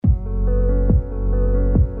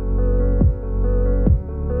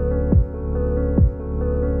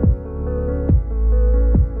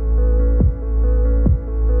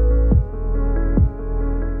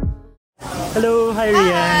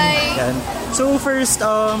Yan. So first,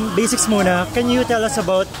 basics muna. Can you tell us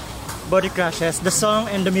about Body Crashes, the song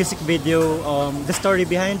and the music video, the story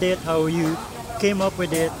behind it, how you came up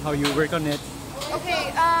with it, how you work on it?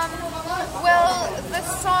 Okay. Well, the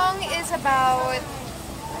song is about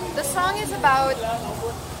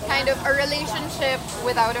kind of a relationship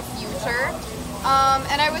without a future.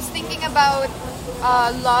 And I was thinking about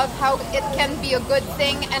love, how it can be a good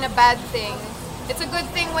thing and a bad thing. It's a good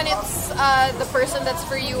thing when it's the person that's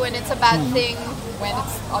for you, and it's a bad thing when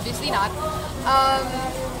it's obviously not.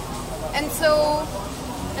 And so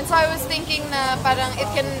I was thinking na parang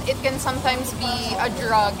it can sometimes be a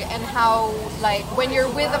drug, and how like when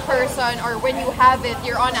you're with a person or when you have it,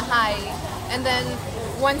 you're on a high, and then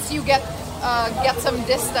once you get some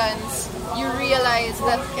distance, you realize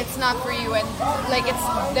that it's not for you, and like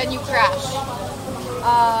then you crash.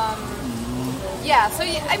 Yeah, so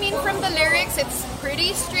I mean, from the lyrics, it's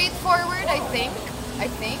pretty straightforward, I think.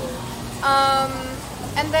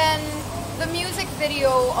 And then the music video,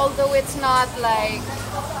 although it's not like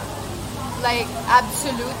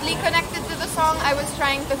absolutely connected to the song, I was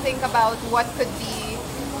trying to think about what could be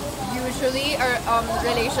usually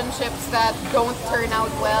relationships that don't turn out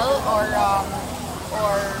well,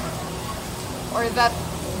 or that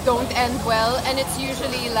don't end well, and it's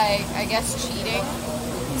usually like, I guess, cheating.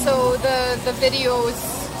 So the video's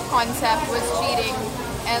concept was cheating,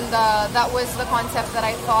 and that was the concept that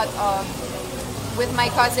I thought of with my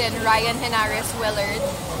cousin Ryan Henares Willard.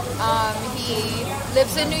 He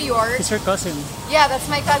lives in New York. He's your cousin? Yeah, that's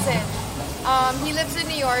my cousin. He lives in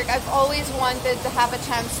New York. I've always wanted to have a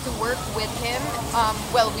chance to work with him.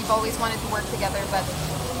 Well, we've always wanted to work together, but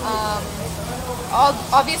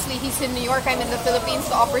obviously he's in New York, I'm in the Philippines.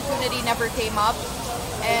 The opportunity never came up.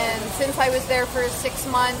 And since I was there for 6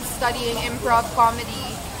 months studying improv comedy,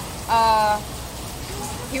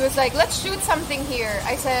 he was like, let's shoot something here.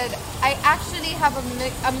 I said, I actually have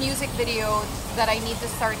a music video that I need to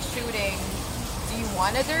start shooting. Do you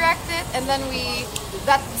want to direct it? And then we,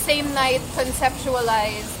 that same night,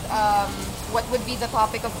 conceptualized what would be the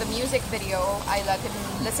topic of the music video. I let him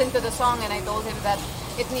listen to the song, and I told him that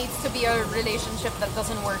it needs to be a relationship that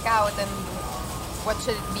doesn't work out, and what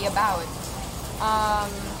should it be about?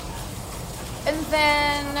 And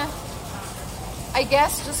then I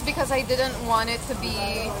guess just because I didn't want it to be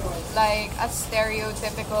like a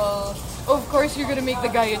stereotypical, of course you're gonna make the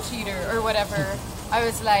guy a cheater or whatever, I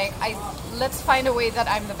was like, let's find a way that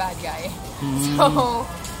I'm the bad guy.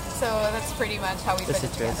 So that's pretty much how we put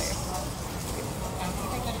it together.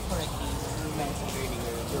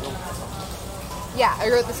 Yeah, I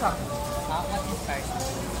wrote the song. What inspires you?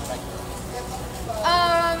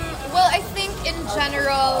 Well, I think in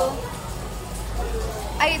general,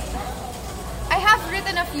 I have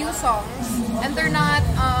written a few songs, and they're not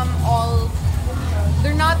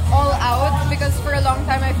all out, because for a long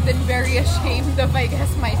time I've been very ashamed of, I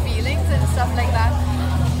guess, my feelings and stuff like that.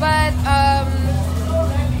 But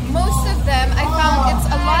most of them, I found it's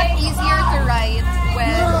a lot easier to write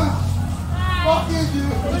when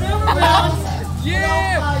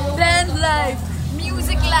band life,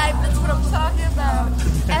 music life, that's what I'm talking about.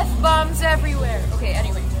 F-bombs everywhere. Okay,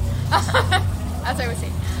 anyway. As I was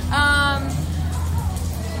saying.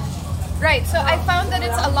 Right, so I found that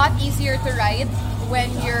it's a lot easier to write when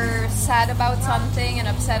you're sad about something and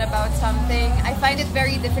upset about something. I find it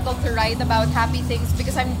very difficult to write about happy things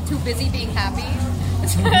because I'm too busy being happy.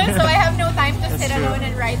 So I have no time to sit alone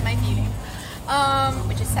and write my feelings.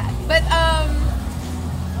 Which is sad. But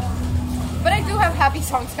I do have happy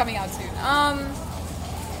songs coming out soon.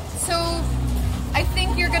 So I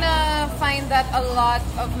think you're gonna find that a lot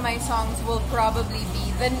of my songs will probably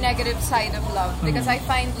be the negative side of love, because I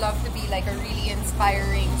find love to be like a really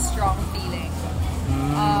inspiring, strong feeling.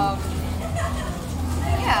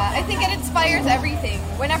 Yeah, I think it inspires everything.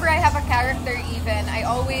 Whenever I have a character, even, I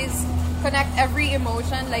always connect every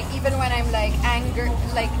emotion. Like even when I'm like anger,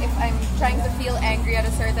 like if I'm trying to feel angry at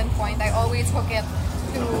a certain point, I always hook it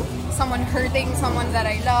to someone hurting someone that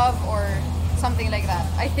I love, or something like that.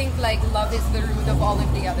 I think like love is the root of all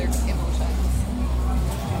of the other emotions.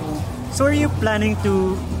 So are you planning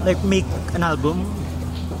to like make an album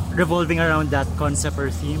revolving around that concept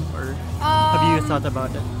or theme, or have you thought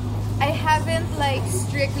about it? I haven't like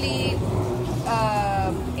strictly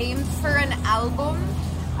aimed for an album.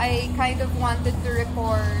 I kind of wanted to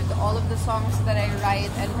record all of the songs that I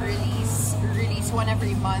write and release one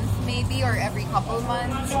every month, maybe, or every couple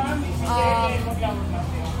months.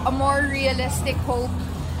 A more realistic hope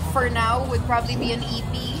for now would probably be an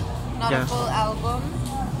EP, not a full album.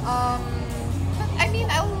 But I mean,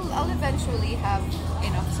 I'll eventually have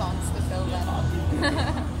enough songs to fill that up.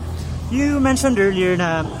 You mentioned earlier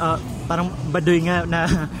na parang baduy nga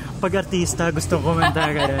na pag-artista gusto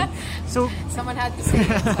kumanta ka rin. So, Someone had to say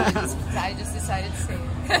it, so I just decided to say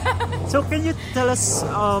it. so can you tell us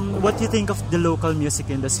what you think of the local music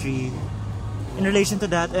industry in relation to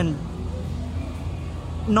that and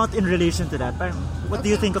not in relation to that? Parang, what do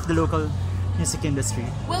you think of the local music industry?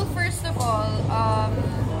 Well, first of all,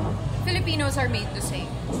 Filipinos are made to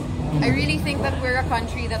sing. I really think that we're a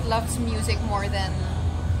country that loves music more than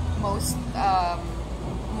most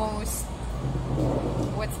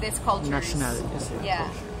what's this cultures? Nationalities. Yeah.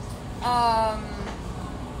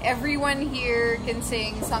 Everyone here can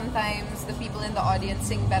sing. Sometimes the people in the audience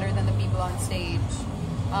sing better than the people on stage.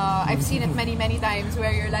 I've seen it many, many times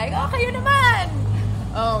where you're like, oh, kayo naman!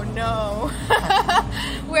 Oh, no.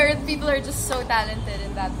 Where people are just so talented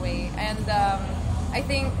in that way. And I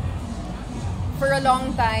think for a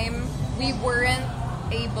long time, we weren't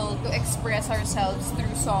able to express ourselves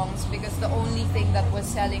through songs because the only thing that was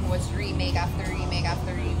selling was remake after remake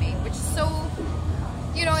after remake, which is so,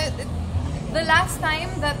 the last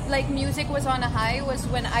time that like music was on a high was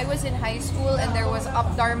when I was in high school and there was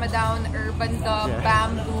Up Dharma Down, Urban Dub,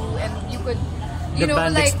 Bamboo, and you could,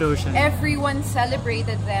 band like explosion. Everyone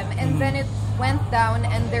celebrated them, and then it went down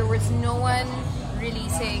and there was no one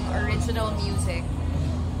releasing original music.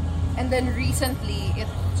 And then recently, it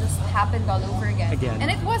just happened all over again. And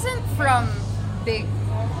it wasn't from big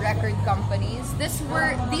record companies.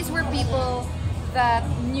 These were people that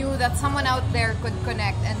knew that someone out there could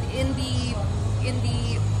connect, and indie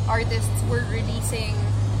artists were releasing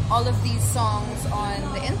all of these songs on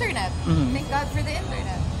the internet. Thank God for the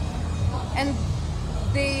internet. And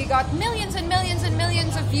they got millions and millions and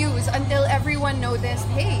millions of views until everyone noticed,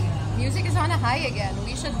 hey, music is on a high again.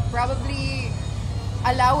 We should probably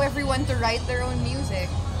allow everyone to write their own music.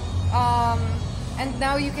 And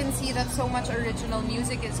now you can see that so much original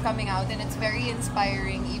music is coming out, and it's very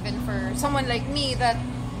inspiring even for someone like me that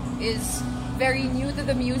is very new to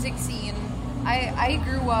the music scene. I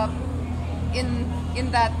grew up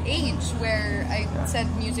in that age where I said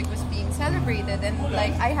music was being celebrated, and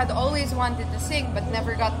like I had always wanted to sing but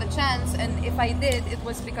never got the chance, and if I did, it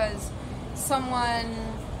was because someone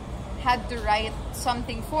had to write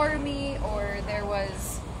something for me, or there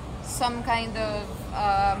was some kind of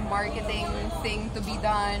marketing thing to be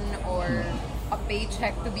done, or a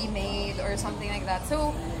paycheck to be made, or something like that.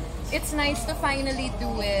 So it's nice to finally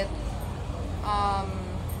do it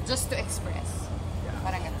just to express.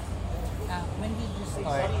 Parang ganun. When did you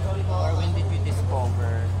start, or when did you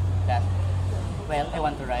discover that, well, I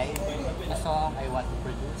want to write a song, I want to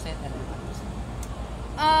produce it, and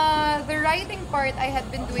the writing part I had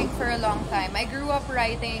been doing for a long time. I grew up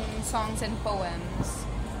writing songs and poems,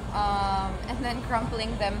 and then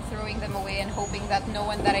crumpling them, throwing them away, and hoping that no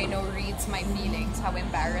one that I know reads my feelings. How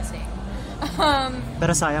embarrassing.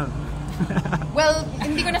 Pero sayang. Well,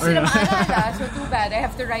 hindi ko na sila maalala, so too bad. I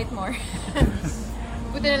have to write more.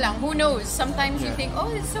 Buti na lang, who knows? Sometimes you think,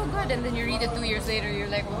 oh, it's so good, and then you read it 2 years later,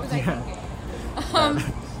 you're like, what was I thinking?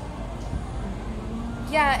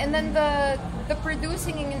 And then the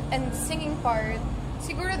producing and singing part,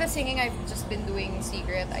 siguro the singing I've just been doing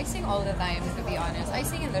secret. I sing all the time, to be honest. I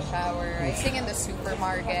sing in the shower, I sing in the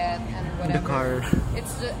supermarket, and whatever. In the car.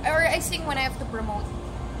 It's just, or I sing when I have to promote.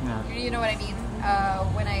 Yeah. You know what I mean?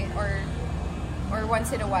 When I or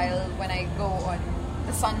once in a while when I go on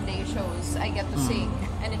the Sunday shows, I get to sing,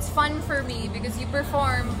 and it's fun for me because you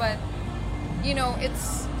perform, but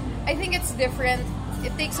I think it's different.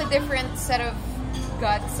 It takes a different set of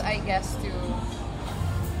guts, I guess, to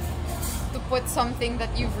put something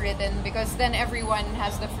that you've written, because then everyone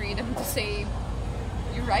has the freedom to say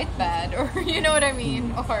you write bad, or you know what I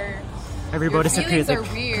mean, or everybody's your feelings a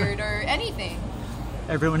critic. are weird, or anything.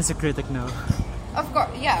 Everyone is a critic now. Of course,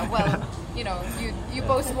 yeah. Well, you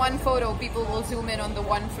post one photo, people will zoom in on the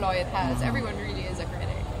one flaw it has. Everyone really is a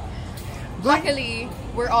critic. Luckily,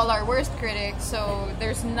 we're all our worst critics, so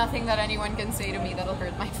there's nothing that anyone can say to me that'll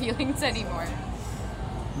hurt my feelings anymore.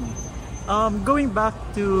 Going back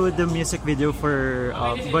to the music video for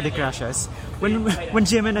Body Crashes, when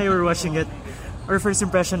Jim and I were watching it, our first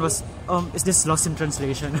impression was, is this lost in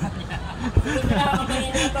translation?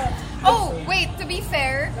 Oh, wait, to be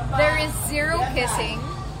fair, there is zero kissing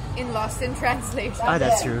in Lost in Translation.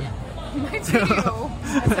 That's true. My video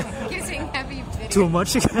is a kissing heavy video. Too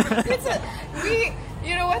much? You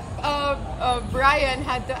know what? Brian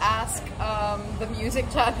had to ask the music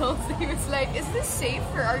channels. He was like, is this safe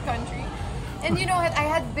for our country? And you know what?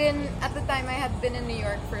 At the time, I had been in New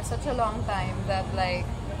York for such a long time that, like,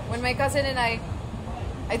 when my cousin and I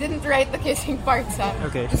didn't write the kissing parts.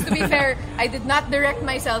 Okay. Just to be fair, I did not direct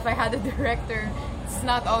myself. I had a director. It's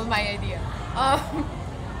not all my idea.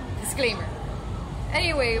 Disclaimer.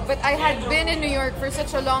 Anyway, but I had been in New York for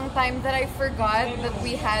such a long time that I forgot that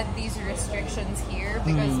we had these restrictions here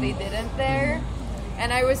because they didn't there.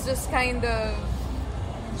 And I was just kind of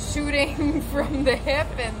shooting from the hip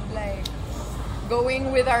and like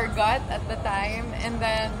going with our gut at the time. And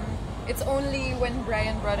then it's only when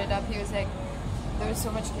Brian brought it up, he was like, there was so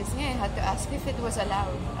much kissing, I had to ask if it was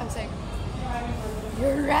allowed. I was like,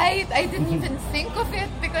 you're right. I didn't even think of it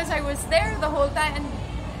because I was there the whole time. And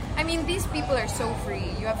I mean, these people are so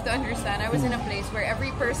free. You have to understand. I was in a place where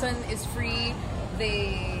every person is free.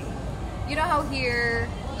 They, you know how here,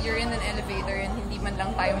 you're in an elevator and hindi man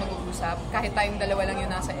lang tayo mag-uusap kahit tayong dalawa lang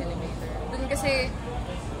yung nasa elevator. Dun kasi,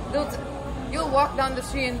 you'll walk down the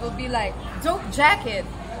street and they'll be like, dope jacket.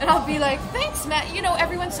 And I'll be like, thanks, man. You know,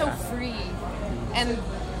 everyone's so free. And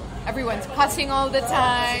everyone's cussing all the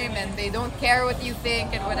time and they don't care what you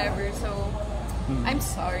think and whatever. So, I'm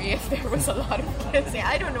sorry if there was a lot of kissing.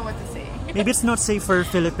 I don't know what to say. Maybe it's not safe for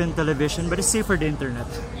Philippine television, but it's safe for the internet.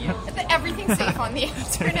 Everything's safe on the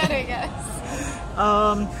internet, I guess.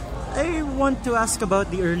 I want to ask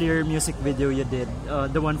about the earlier music video you did,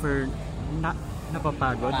 the one for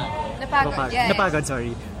Napapagod. Napagod,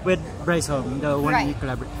 sorry, with Bryce Home, the one we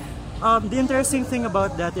collaborated. The interesting thing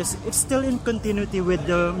about that is it's still in continuity with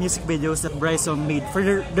the music videos that Bryce Home made for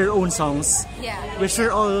their own songs, which are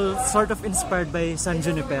all sort of inspired by San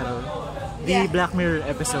Junipero, the Black Mirror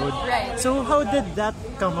episode. Right. So how did that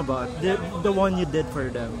come about? The one you did for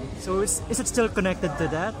them. So is it still connected to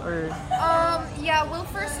that or? Yeah. Well,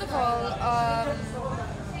 first of all,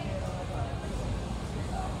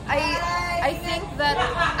 I think that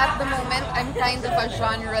at the moment I'm kind of a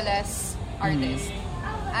genre-less artist.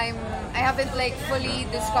 I haven't like fully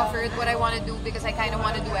discovered what I want to do because I kind of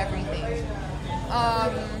want to do everything. Hi,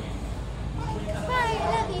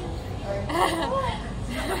 love you.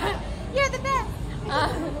 You're the best.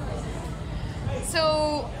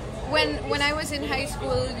 So when I was in high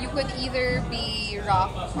school, you could either be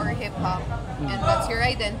rock or hip hop, and that's your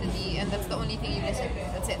identity, and that's the only thing you listen to.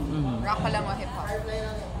 That's it. Rock ka lang or hip hop.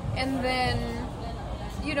 And then,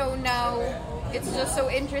 you know, now it's just so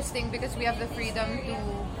interesting because we have the freedom to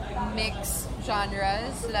mix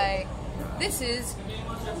genres. Like, this is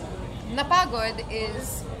Napagod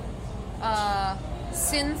is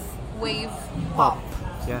synth wave pop.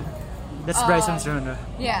 Yeah, that's Bryson's genre.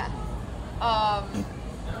 Yeah.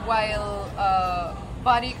 While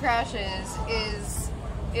Body Crashes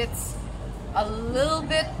it's a little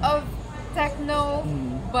bit of techno,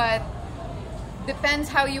 but depends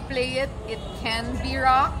how you play it. It can be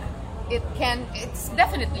rock. It's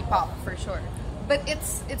definitely pop for sure. But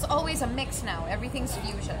it's always a mix now. Everything's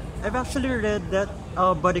fusion. I've actually read that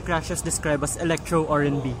Body Crashes described as electro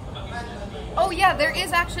R&B. Oh yeah, there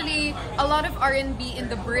is actually a lot of R&B in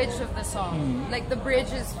the bridge of the song. Like the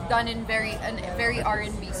bridge is done in very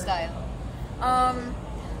R&B style.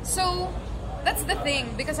 So that's the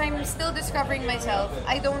thing, because I'm still discovering myself.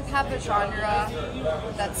 I don't have a genre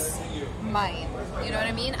that's mine. You know what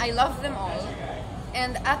I mean? I love them all.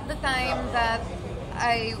 And at the time that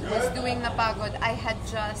I was doing Napagod, I had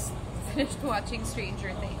just finished watching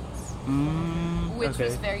Stranger Things, which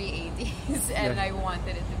was very 80s, and I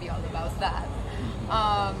wanted it to be all about that,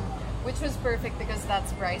 which was perfect because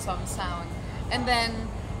that's Bryce Home's sound. And then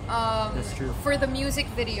that's true. For the music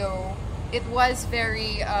video, it was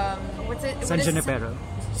very San Junipero.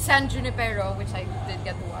 San Junipero, which I did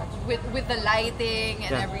get to watch with the lighting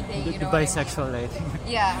and everything. The, you know, the bisexual lighting.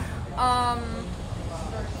 Yeah.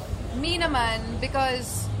 Me naman,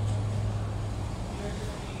 because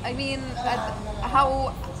I mean,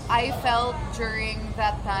 how I felt during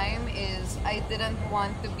that time is I didn't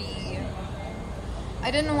want to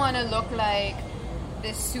look like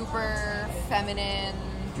this super feminine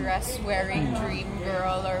dress-wearing dream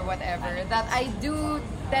girl or whatever that I do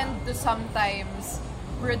tend to sometimes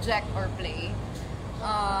project or play.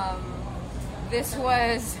 This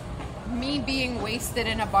was me being wasted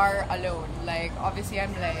in a bar alone. Like, obviously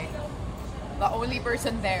I'm like the only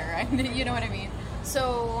person there. You know what I mean?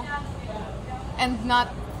 So, and not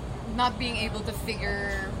being able to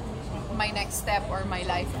figure my next step or my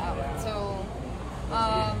life out. So,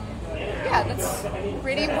 yeah, that's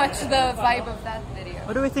pretty much the vibe of that video.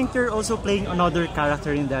 But do I think you're also playing another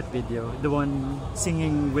character in that video? The one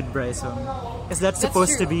singing with Bryson. Is that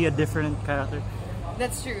supposed to be a different character?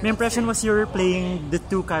 That's true. My impression was you were playing the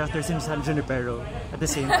two characters in San Junipero at the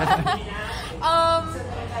same time.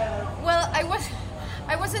 Well, I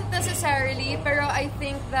wasn't necessarily, pero I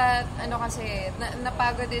think that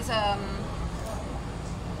Napagod is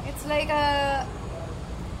it's like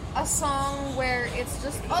a song where it's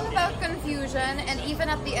just all about confusion, and even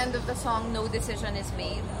at the end of the song, no decision is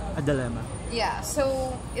made. A dilemma. Yeah,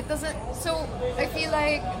 so it doesn't. So I feel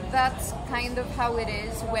like that's kind of how it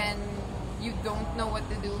is when you don't know what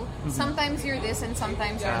to do. Sometimes you're this and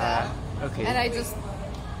sometimes you're that. Okay. And I just.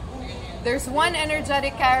 There's one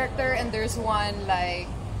energetic character and there's one like.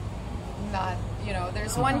 Not. You know,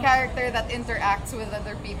 there's one character that interacts with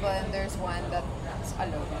other people and there's one that's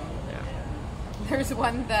alone. Yeah. There's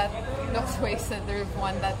one that looks wasted, there's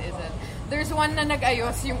one that isn't. There's one na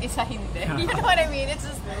nag-ayos, yung isa hindi. You know what I mean? It's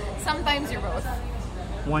just, sometimes you're both.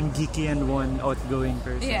 One geeky and one outgoing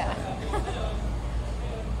person. Yeah.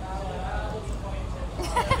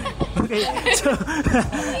 Okay,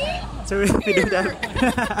 so if we do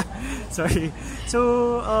that, sorry.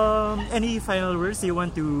 So, any final words? Do you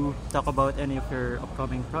want to talk about any of your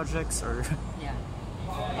upcoming projects or? Yeah.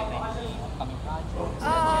 Upcoming projects.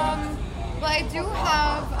 Well, I do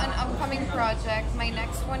have an upcoming project. My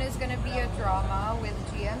next one is going to be a drama with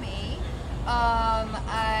GMA.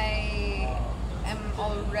 I am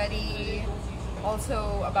already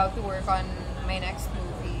also about to work on my next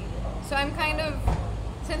movie. So I'm kind of,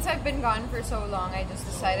 since I've been gone for so long, I just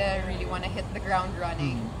decided I really want to hit the ground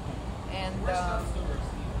running. And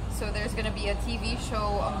so there's going to be a TV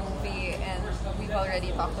show, a movie, and we've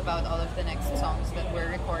already talked about all of the next songs that we're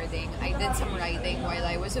recording. I did some writing while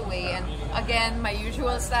I was away, and again, my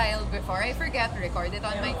usual style, before I forget, record it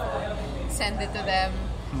on my phone, send it to them.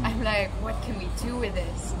 I'm like, what can we do with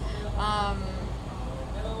this?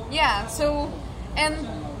 Yeah, so, and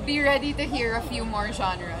be ready to hear a few more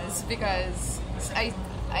genres because I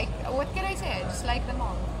what can I say? I just like them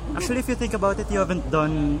all. Actually, if you think about it, you haven't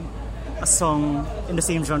done a song in the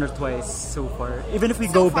same genre twice so far. Even if we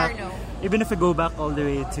So go far, back, no. even if we go back all the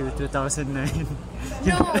way to 2009.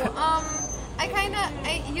 No,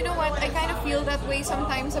 you know what? I kind of feel that way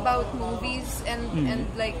sometimes about movies and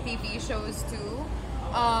like TV shows too.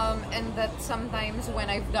 And that sometimes when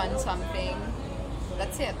I've done something,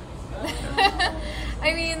 that's it.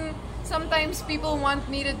 I mean, sometimes people want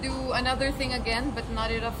me to do another thing again, but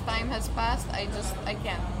not enough time has passed. I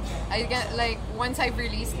can't. I get like once I've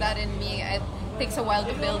released that in me, it takes a while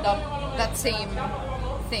to build up that same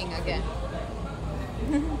thing again.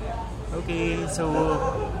 Okay, so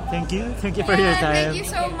thank you for your time. Thank you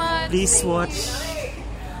so much. Please Thank watch you.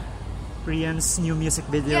 Rian's new music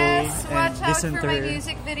video Yes, watch and out listen for to my her.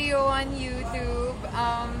 music video on YouTube.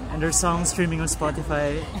 And her song streaming on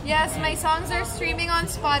Spotify. Yes, my songs are streaming on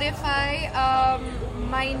Spotify.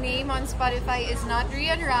 My name on Spotify is not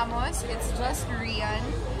Rian Ramos, it's just Rian.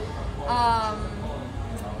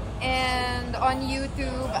 And on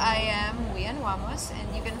YouTube, I am Rian Ramos,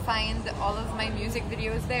 and you can find all of my music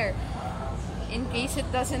videos there. In case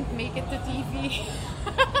it doesn't make it to TV.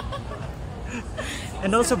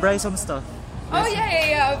 And also Bryson stuff. Oh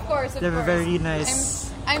yeah, of course. They have a very nice.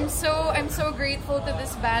 I'm so grateful to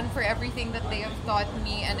this band for everything that they have taught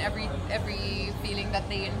me and every feeling that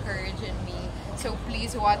they encourage in me. So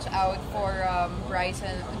please watch out for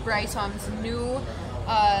Bryson's new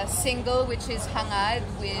single, which is Hangad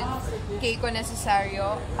with Keiko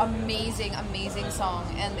Necesario. Amazing song.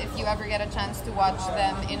 And if you ever get a chance to watch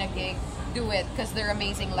them in a gig, do it because they're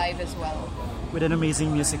amazing live as well. With an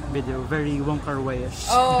amazing music video, very Wong Kar-wai-ish.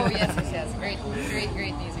 Oh yes, great music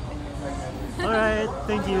video. Alright,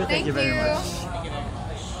 thank you very much.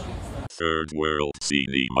 Third World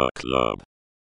Cinema Club.